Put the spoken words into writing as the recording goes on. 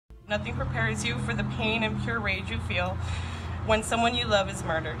Nothing prepares you for the pain and pure rage you feel when someone you love is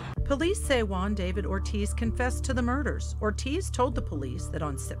murdered. Police say Juan David Ortiz confessed to the murders. Ortiz told the police that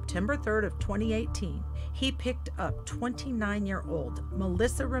on September 3rd of 2018, he picked up 29-year-old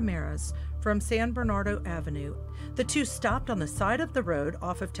Melissa Ramirez from San Bernardo Avenue. The two stopped on the side of the road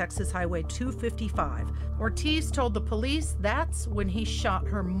off of Texas Highway 255. Ortiz told the police that's when he shot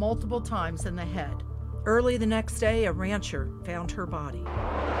her multiple times in the head. Early the next day, a rancher found her body.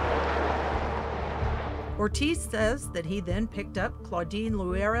 Ortiz says that he then picked up Claudine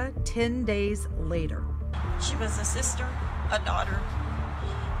Luera 10 days later. She was a sister, a daughter,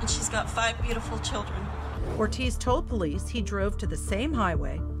 and she's got 5 beautiful children. Ortiz told police he drove to the same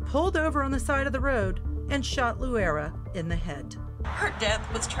highway, pulled over on the side of the road, and shot Luera in the head. Her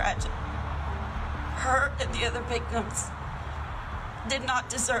death was tragic. Her and the other victims did not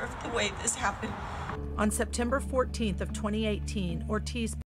deserve the way this happened. On September 14th of 2018, Ortiz